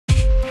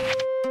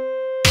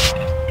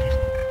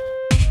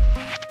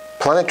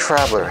Planet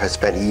Traveler has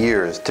spent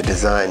years to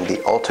design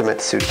the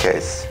ultimate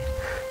suitcase,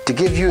 to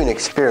give you an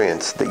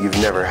experience that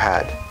you've never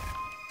had.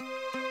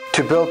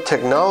 To build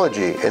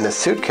technology in a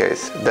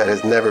suitcase that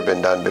has never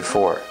been done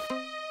before.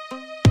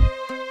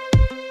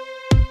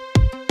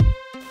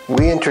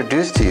 We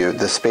introduce to you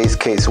the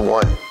SpaceCase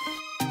 1.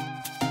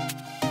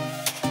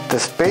 The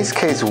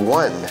SpaceCase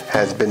 1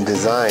 has been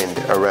designed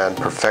around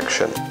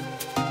perfection.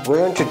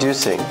 We're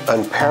introducing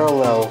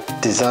unparalleled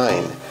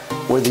design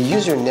where the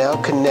user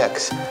now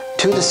connects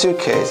to the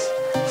suitcase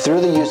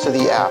through the use of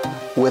the app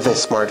with a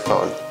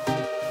smartphone.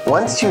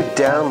 Once you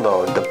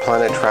download the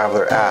Planet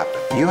Traveler app,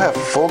 you have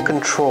full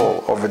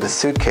control over the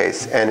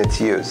suitcase and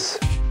its use.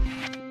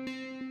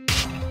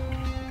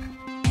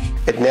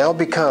 It now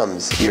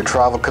becomes your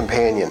travel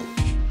companion.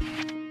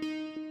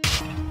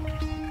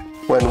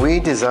 When we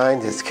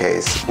designed this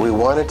case, we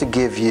wanted to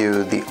give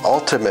you the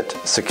ultimate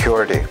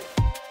security.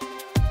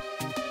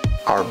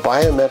 Our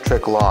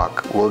biometric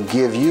lock will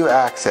give you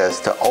access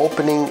to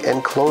opening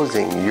and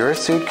closing your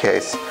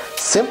suitcase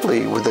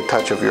simply with the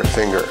touch of your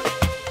finger,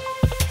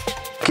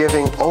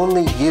 giving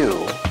only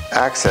you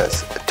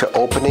access to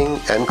opening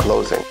and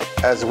closing,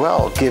 as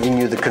well giving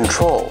you the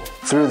control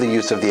through the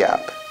use of the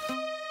app.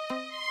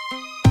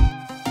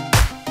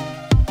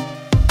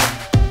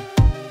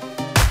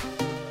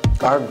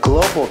 Our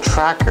global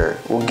tracker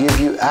will give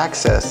you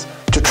access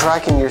to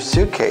tracking your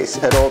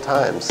suitcase at all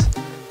times,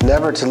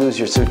 never to lose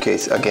your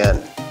suitcase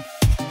again.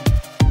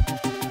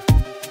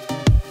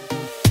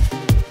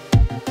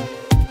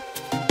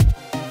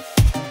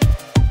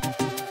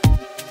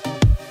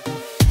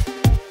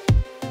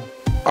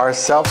 Our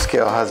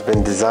self-scale has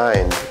been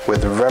designed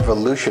with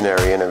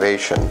revolutionary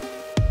innovation.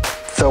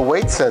 The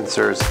weight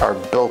sensors are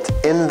built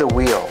in the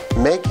wheel,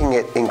 making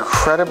it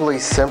incredibly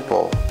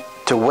simple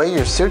to weigh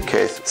your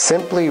suitcase.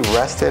 Simply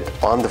rest it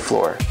on the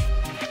floor.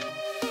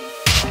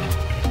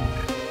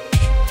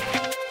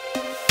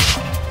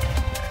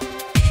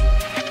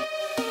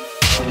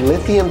 A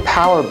lithium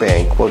power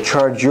bank will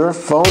charge your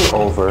phone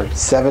over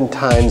 7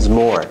 times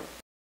more.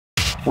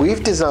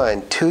 We've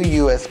designed 2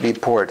 USB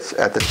ports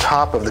at the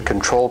top of the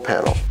control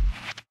panel.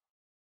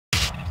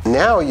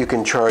 Now you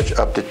can charge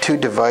up to 2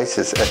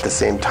 devices at the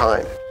same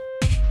time.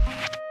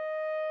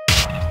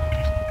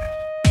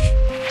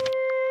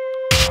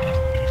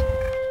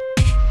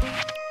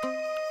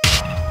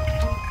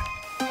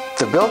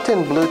 The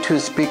built-in Bluetooth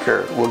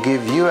speaker will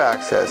give you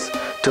access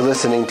to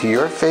listening to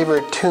your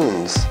favorite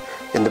tunes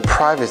in the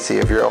privacy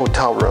of your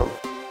hotel room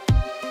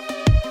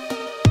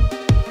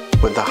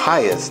with the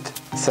highest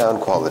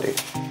sound quality.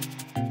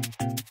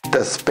 The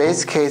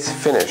SpaceCase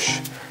finish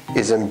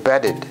is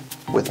embedded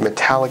with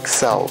metallic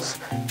cells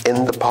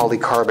in the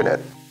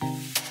polycarbonate.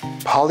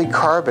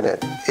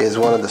 Polycarbonate is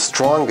one of the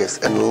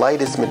strongest and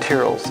lightest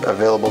materials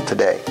available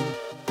today,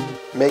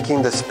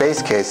 making the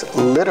SpaceCase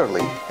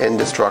literally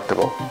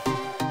indestructible.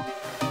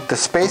 The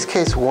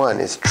SpaceCase 1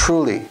 is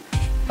truly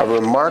a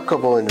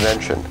remarkable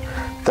invention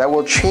that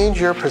will change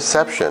your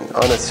perception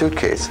on a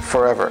suitcase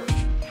forever.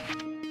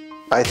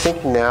 I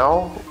think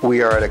now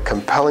we are at a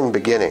compelling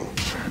beginning,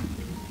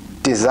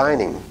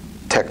 designing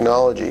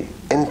technology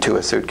into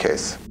a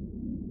suitcase.